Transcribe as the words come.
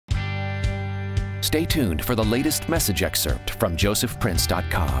Stay tuned for the latest message excerpt from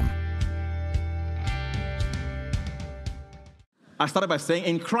josephprince.com. I started by saying,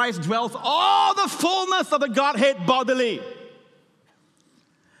 in Christ dwells all the fullness of the Godhead bodily.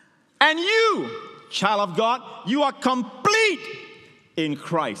 And you, child of God, you are complete in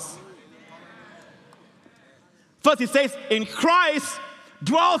Christ. First he says, in Christ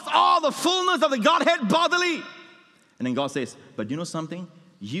dwells all the fullness of the Godhead bodily. And then God says, but you know something?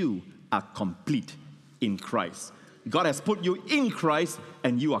 You are complete in Christ. God has put you in Christ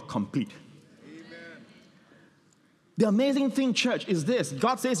and you are complete. The amazing thing, church, is this.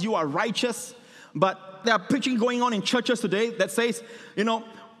 God says you are righteous, but there are preaching going on in churches today that says, you know,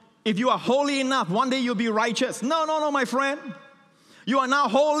 if you are holy enough, one day you'll be righteous. No, my friend. You are now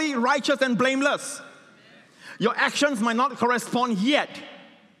holy, righteous, and blameless. Your actions might not correspond yet.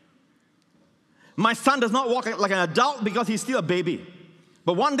 My son does not walk like an adult because he's still a baby.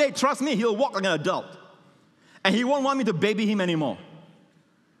 But one day, trust me, he'll walk like an adult. And he won't want me to baby him anymore.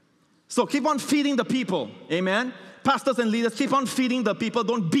 So keep on feeding the people. Amen. Pastors and leaders, keep on feeding the people.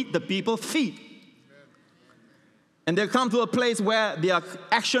 Don't beat the people, feed. And they'll come to a place where their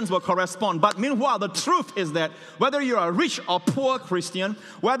actions will correspond. But meanwhile, the truth is that whether you're a rich or poor Christian,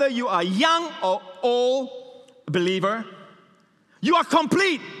 whether you are young or old believer, you are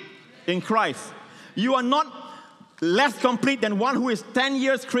complete in Christ. You are not less complete than one who is 10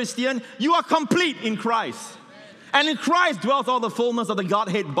 years Christian. You are complete in Christ. And in Christ dwells all the fullness of the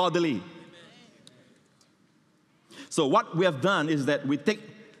Godhead bodily. So what we have done is that we take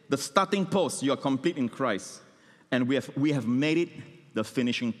the starting post, you are complete in Christ, and we have made it the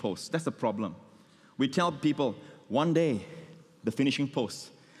finishing post. That's the problem. We tell people, one day, the finishing post.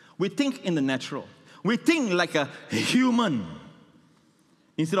 We think in the natural. We think like a human.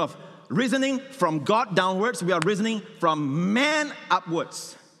 Instead of reasoning from God downwards, we are reasoning from man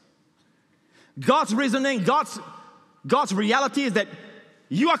upwards. God's reasoning, God's reality is that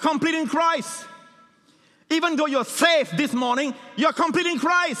you are complete in Christ. Even though you're saved this morning, you're complete in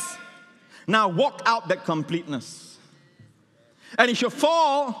Christ. Now walk out that completeness. And if you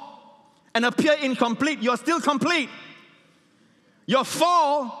fall and appear incomplete, you're still complete. Your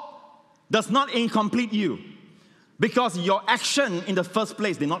fall does not incomplete you. Because your action in the first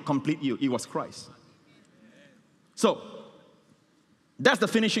place did not complete you. It was Christ. So, that's the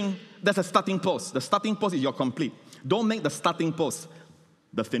starting post. The starting post is you're complete. Don't make the starting post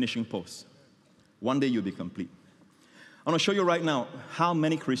the finishing post. One day you'll be complete. I want to show you right now how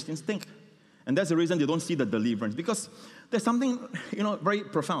many Christians think. And that's the reason they don't see the deliverance. Because there's something, very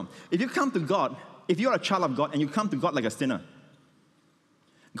profound. If you come to God, if you're a child of God and you come to God like a sinner,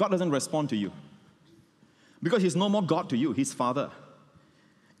 God doesn't respond to you. Because He's no more God to you, He's Father.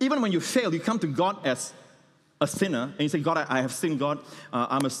 Even when you fail, you come to God as a sinner, and you say, God, I have sinned, God.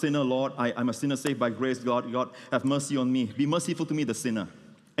 I'm a sinner, Lord. I'm a sinner saved by grace, God. God, have mercy on me. Be merciful to me, the sinner.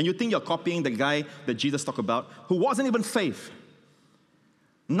 And you think you're copying the guy that Jesus talked about, who wasn't even saved.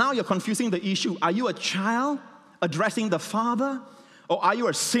 Now you're confusing the issue. Are you a child addressing the Father, or are you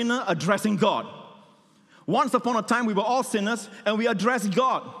a sinner addressing God? Once upon a time, we were all sinners, and we addressed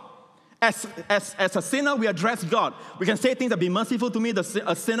God. As a sinner, we address God. We can say things that be merciful to me,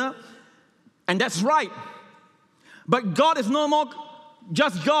 a sinner, and that's right. But God is no more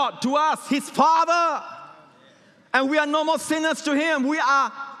just God to us, His Father. And we are no more sinners to Him. We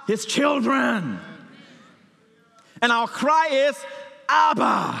are His children. And our cry is,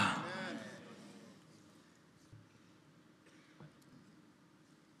 Abba.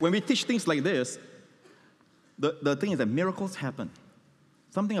 When we teach things like this, the thing is that miracles happen.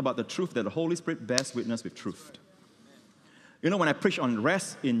 Something about the truth that the Holy Spirit bears witness with truth. When I preach on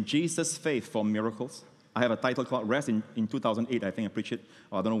rest in Jesus' faith for miracles, I have a title called Rest in 2008. I think I preached it.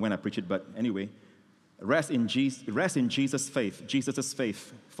 Or I don't know when I preached it, but anyway. Rest in Jesus'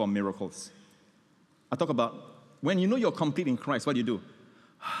 faith for miracles. I talk about when you know you're complete in Christ, what do?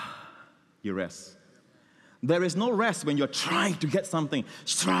 You rest. There is no rest when you're trying to get something,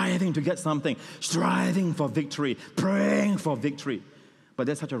 striving to get something, striving for victory, praying for victory. But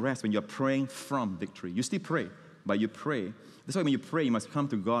there's such a rest when you're praying from victory. You still pray, but you pray. That's why when you pray, you must come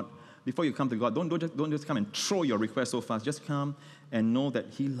to God. Before you come to God, don't just come and throw your request so fast. Just come and know that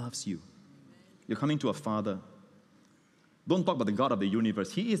He loves you. You're coming to a Father. Don't talk about the God of the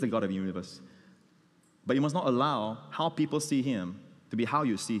universe. He is the God of the universe. But you must not allow how people see Him to be how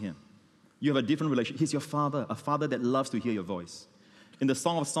you see Him. You have a different relationship. He's your Father, a Father that loves to hear your voice. In the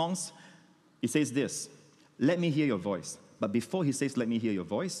Song of Songs, it says this, let me hear your voice. But before He says, let me hear your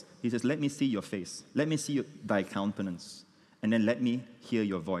voice, He says, let me see your face. Let me see thy countenance. And then let me hear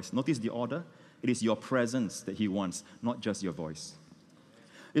your voice. Notice the order. It is your presence that He wants, not just your voice.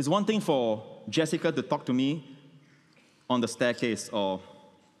 It's one thing for Jessica to talk to me on the staircase or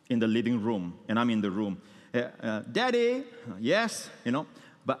in the living room, and I'm in the room. Daddy, yes,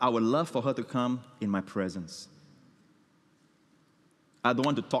 but I would love for her to come in my presence. I don't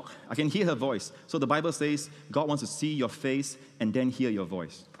want to talk. I can hear her voice. So the Bible says God wants to see your face and then hear your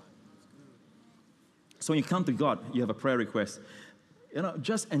voice. So when you come to God, you have a prayer request.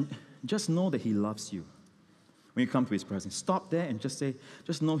 Just know that He loves you. When you come to His presence, stop there and just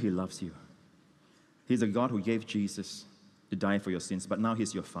know He loves you. He's a God who gave Jesus to die for your sins, but now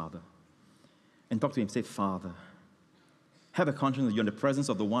He's your Father. And talk to Him, say, Father. Have a conscience that you're in the presence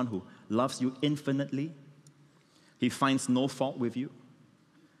of the one who loves you infinitely. He finds no fault with you.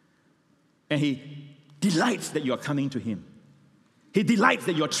 And He delights that you are coming to Him. He delights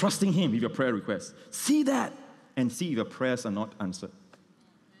that you are trusting Him with your prayer requests. See that and see if your prayers are not answered.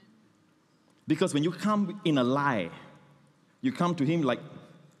 Because when you come in a lie, you come to Him like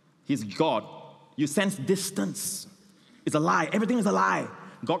He's God. You sense distance. It's a lie. Everything is a lie.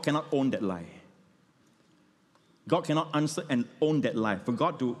 God cannot own that lie. God cannot answer and own that lie. For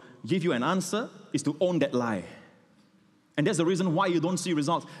God to give you an answer is to own that lie. And that's the reason why you don't see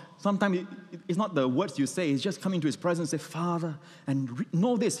results. Sometimes it's not the words you say. It's just coming to His presence and say, Father, and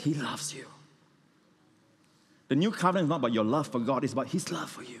know this, He loves you. The new covenant is not about your love for God. It's about His love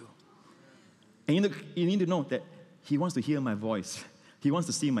for you. And you need to know that He wants to hear my voice. He wants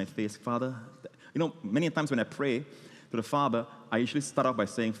to see my face. Father, many times when I pray to the Father, I usually start off by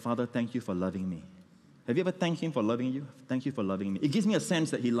saying, Father, thank you for loving me. Have you ever thanked Him for loving you? Thank you for loving me. It gives me a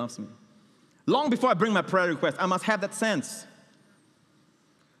sense that He loves me. Long before I bring my prayer request, I must have that sense.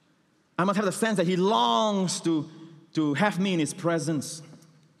 I must have the sense that He longs to have me in His presence,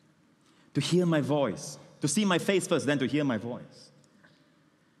 to hear my voice, to see my face first, then to hear my voice.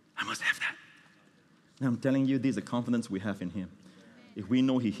 I must have that. And I'm telling you, this is the confidence we have in Him. If we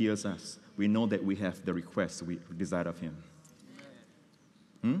know He hears us, we know that we have the requests we desire of Him.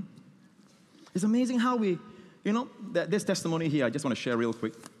 It's amazing how this testimony here, I just want to share real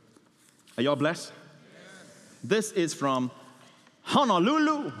quick. Are you all blessed? Yes. This is from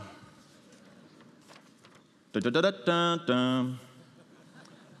Honolulu.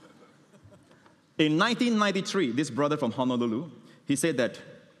 In 1993, this brother from Honolulu, he said that,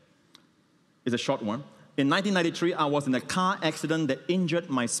 it's a short one. In 1993, I was in a car accident that injured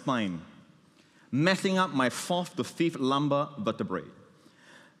my spine, messing up my 4th to 5th lumbar vertebrae.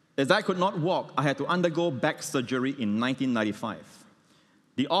 As I could not walk, I had to undergo back surgery in 1995.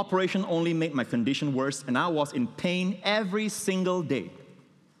 The operation only made my condition worse, and I was in pain every single day.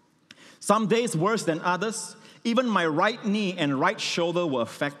 Some days worse than others. Even my right knee and right shoulder were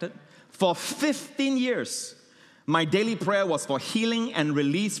affected. For 15 years, my daily prayer was for healing and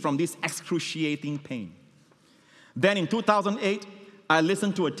release from this excruciating pain. Then in 2008, I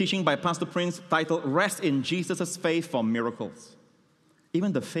listened to a teaching by Pastor Prince titled, Rest in Jesus' Faith for Miracles.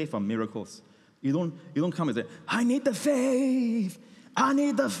 Even the faith for miracles. You don't come and say, I need the faith. I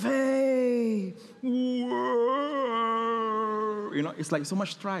need the faith. It's like so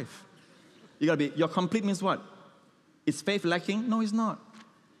much strife. Your complete means what? Is faith lacking? No, it's not.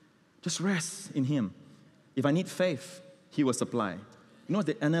 Just rest in Him. If I need faith, He will supply. You know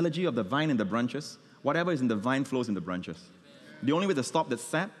the analogy of the vine and the branches? Whatever is in the vine flows in the branches. The only way to stop the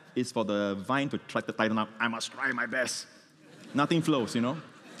sap is for the vine to try to tighten up. I must try my best. Nothing flows,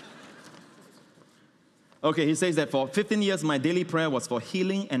 Okay, he says that for 15 years, my daily prayer was for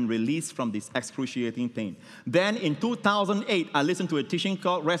healing and release from this excruciating pain. Then in 2008, I listened to a teaching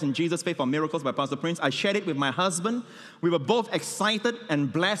called Rest in Jesus' Faith for Miracles by Pastor Prince. I shared it with my husband. We were both excited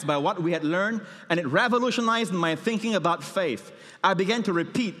and blessed by what we had learned, and it revolutionized my thinking about faith. I began to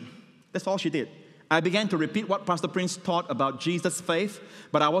repeat. That's all she did. I began to repeat what Pastor Prince taught about Jesus' faith,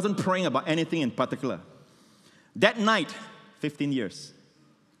 but I wasn't praying about anything in particular. That night, 15 years,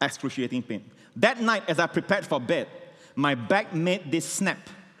 excruciating pain. That night, as I prepared for bed, my back made this snap,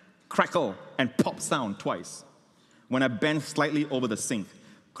 crackle, and pop sound twice. When I bent slightly over the sink,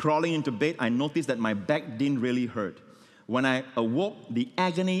 crawling into bed, I noticed that my back didn't really hurt. When I awoke, the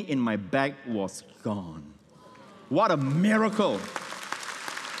agony in my back was gone. What a miracle!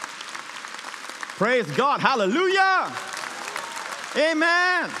 Praise God, hallelujah!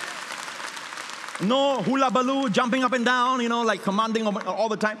 Amen! No hula baloo, jumping up and down, like commanding all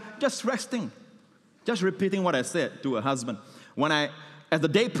the time. Just resting. Just repeating what I said to a husband. As the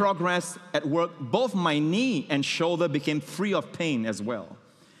day progressed at work, both my knee and shoulder became free of pain as well.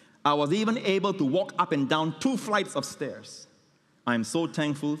 I was even able to walk up and down 2 flights of stairs. I am so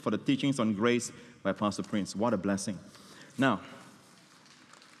thankful for the teachings on grace by Pastor Prince. What a blessing. Now,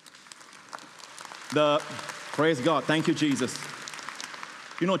 praise God. Thank you, Jesus.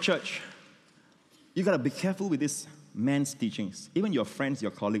 You know, church, you got to be careful with this man's teachings. Even your friends, your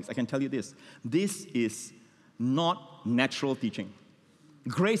colleagues, I can tell you this. This is not natural teaching.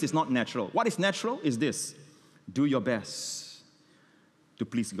 Grace is not natural. What is natural is this. Do your best to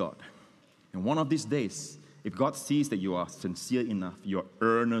please God. And one of these days, if God sees that you are sincere enough, you're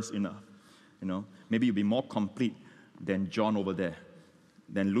earnest enough, you know, maybe you'll be more complete than John over there,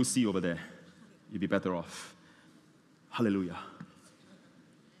 than Lucy over there. You'll be better off. Hallelujah.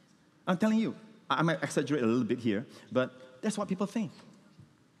 I'm telling you, I might exaggerate a little bit here, but that's what people think.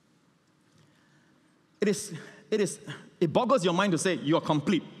 It boggles your mind to say you are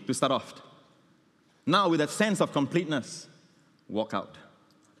complete to start off. Now, with that sense of completeness, walk out.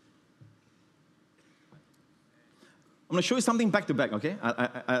 I'm going to show you something back to back, okay?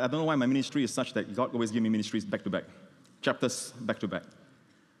 I don't know why my ministry is such that God always gives me ministries back to back, chapters back to back.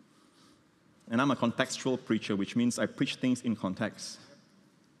 And I'm a contextual preacher, which means I preach things in context,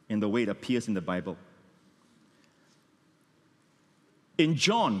 in the way it appears in the Bible. In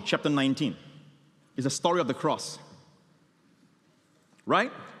John chapter 19, is the story of the cross.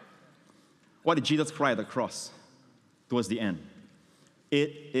 Right? What did Jesus cry at the cross towards the end?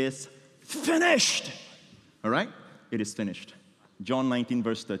 It is finished. All right? It is finished. John 19,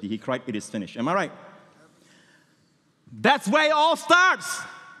 verse 30. He cried, it is finished. Am I right? That's where it all starts.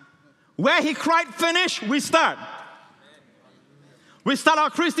 Where he cried finish, we start. We start our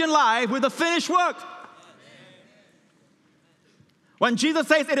Christian life with the finished work. When Jesus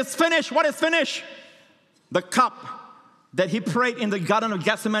says it is finished, what is finished? The cup that he prayed in the Garden of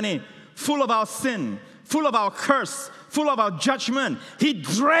Gethsemane, full of our sin, full of our curse, full of our judgment. He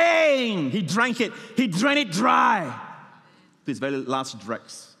drank it. He drained it dry to his very last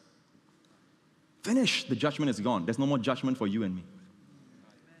dregs. Finished. The judgment is gone. There's no more judgment for you and me.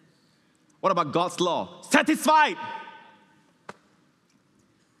 What about God's law? Satisfied.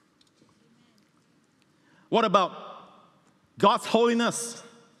 What about God's holiness?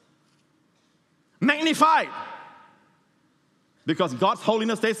 Magnified. Because God's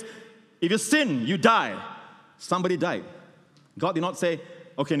holiness says, if you sin, you die. Somebody died. God did not say,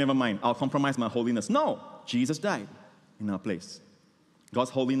 okay, never mind, I'll compromise my holiness. No, Jesus died in our place. God's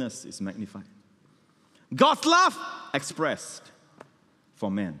holiness is magnified. God's love expressed for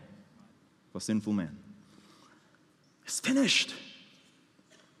man, for sinful man. It's finished.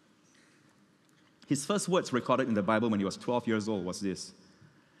 His first words recorded in the Bible when he was 12 years old was this.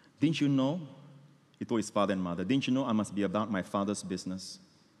 Didn't you know? He told his father and mother, didn't you know I must be about my Father's business?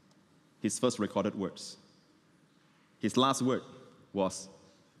 His first recorded words. His last word was,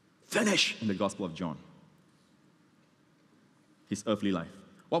 finish, in the Gospel of John. His earthly life.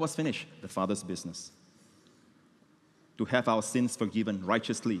 What was finished? The Father's business. To have our sins forgiven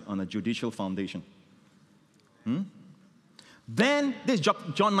righteously on a judicial foundation. Then, this is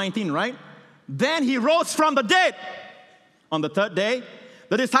John 19, right? Then he rose from the dead. On the third day,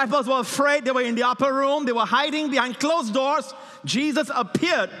 the disciples were afraid. They were in the upper room. They were hiding behind closed doors. Jesus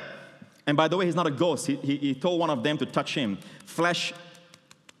appeared. And by the way, he's not a ghost. He told one of them to touch him. Flesh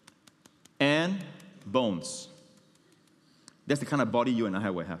and bones. That's the kind of body you and I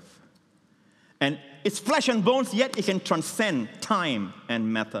will have. And it's flesh and bones, yet it can transcend time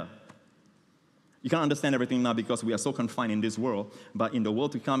and matter. You can't understand everything now because we are so confined in this world. But in the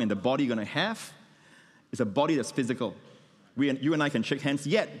world to come, in the body you're going to have, it's a body that's physical. You and I can shake hands,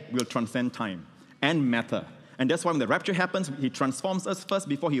 yet we'll transcend time and matter. And that's why when the rapture happens, he transforms us first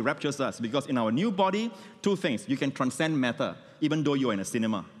before he raptures us. Because in our new body, two things. You can transcend matter, even though you're in a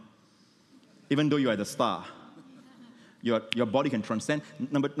cinema. Even though you're at the star. Your body can transcend.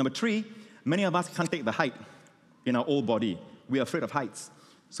 Number three, many of us can't take the height in our old body. We are afraid of heights.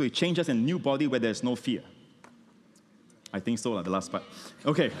 So he changes in a new body where there's no fear. I think so, the last part.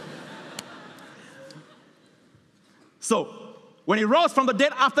 Okay. So, when he rose from the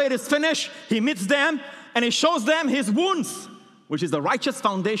dead after it is finished, he meets them and he shows them his wounds, which is the righteous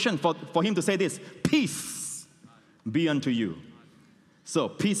foundation for him to say this, peace be unto you. So,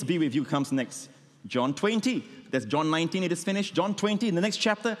 peace be with you comes next. John 20, that's John 19, it is finished. John 20, in the next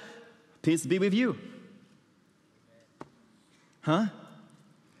chapter, peace be with you. Huh?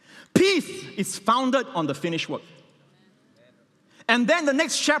 Peace is founded on the finished work. And then the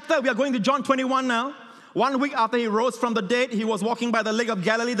next chapter, we are going to John 21 now. 1 week after he rose from the dead, he was walking by the Lake of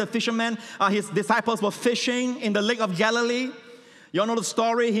Galilee. The fishermen, his disciples were fishing in the Lake of Galilee. You all know the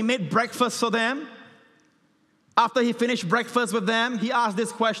story. He made breakfast for them. After he finished breakfast with them, he asked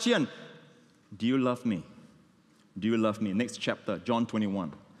this question, do you love me? Do you love me? Next chapter, John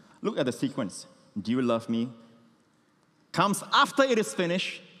 21. Look at the sequence. Do you love me? Comes after it is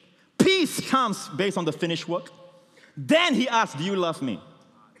finished. Peace comes based on the finished work. Then he asks, do you love me?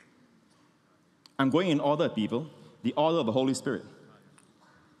 I'm going in order, people. The order of the Holy Spirit.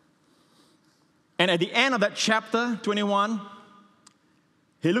 And at the end of that chapter 21,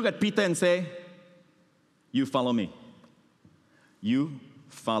 he looked at Peter and said, you follow me. You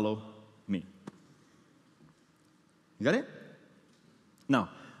follow me. You got it? Now,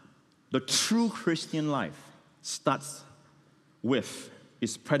 the true Christian life starts with,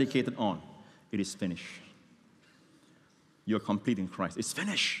 is predicated on, it is finished. You're complete in Christ. It's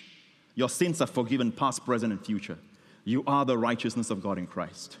finished. Your sins are forgiven, past, present, and future. You are the righteousness of God in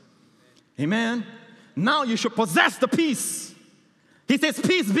Christ. Amen. Now you should possess the peace. He says,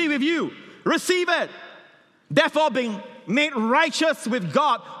 peace be with you. Receive it. Therefore, being made righteous with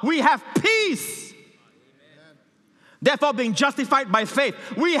God, we have peace. Amen. Therefore, being justified by faith,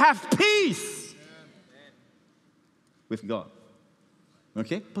 we have peace. Amen. With God.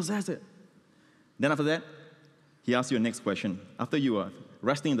 Okay? Possess it. Then after that, he asks you a next question. After you are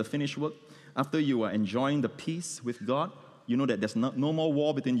resting in the finished work, after you are enjoying the peace with God, you know that there's no more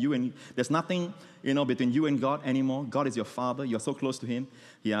war between you and, there's nothing, between you and God anymore. God is your Father. You're so close to Him.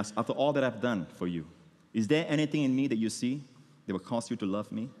 He asks, after all that I've done for you, is there anything in me that you see that will cause you to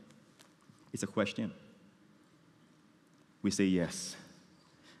love me? It's a question. We say yes.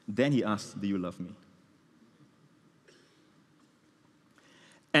 Then He asks, do you love me?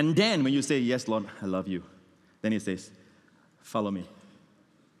 And then when you say, yes, Lord, I love you, then He says, follow me.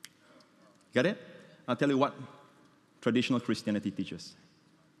 Got it? I'll tell you what traditional Christianity teaches.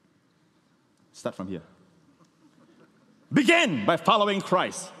 Start from here. Begin by following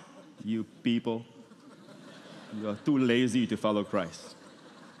Christ. You people, you are too lazy to follow Christ.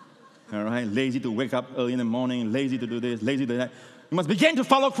 All right? Lazy to wake up early in the morning, lazy to do this, lazy to do that. You must begin to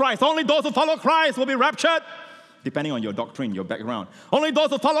follow Christ. Only those who follow Christ will be raptured. Depending on your doctrine, your background. Only those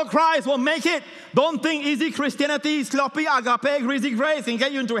who follow Christ will make it. Don't think easy Christianity, sloppy agape, greasy grace can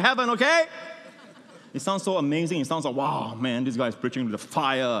get you into heaven, okay? It sounds so amazing. It sounds like, wow, man, this guy is preaching with the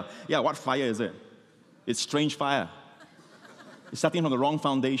fire. Yeah, what fire is it? It's strange fire. It's starting from the wrong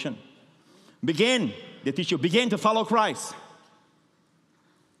foundation. Begin, they teach you, begin to follow Christ.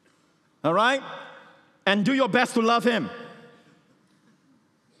 All right? And do your best to love Him.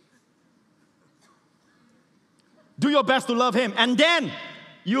 Do your best to love Him. And then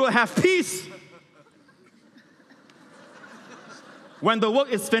you will have peace when the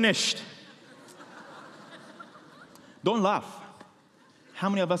work is finished. Don't laugh. How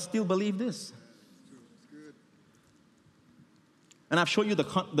many of us still believe this? And I've showed you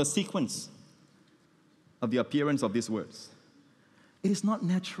the sequence of the appearance of these words. It is not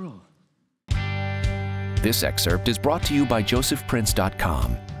natural. This excerpt is brought to you by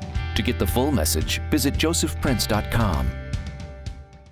josephprince.com. To get the full message, visit josephprince.com.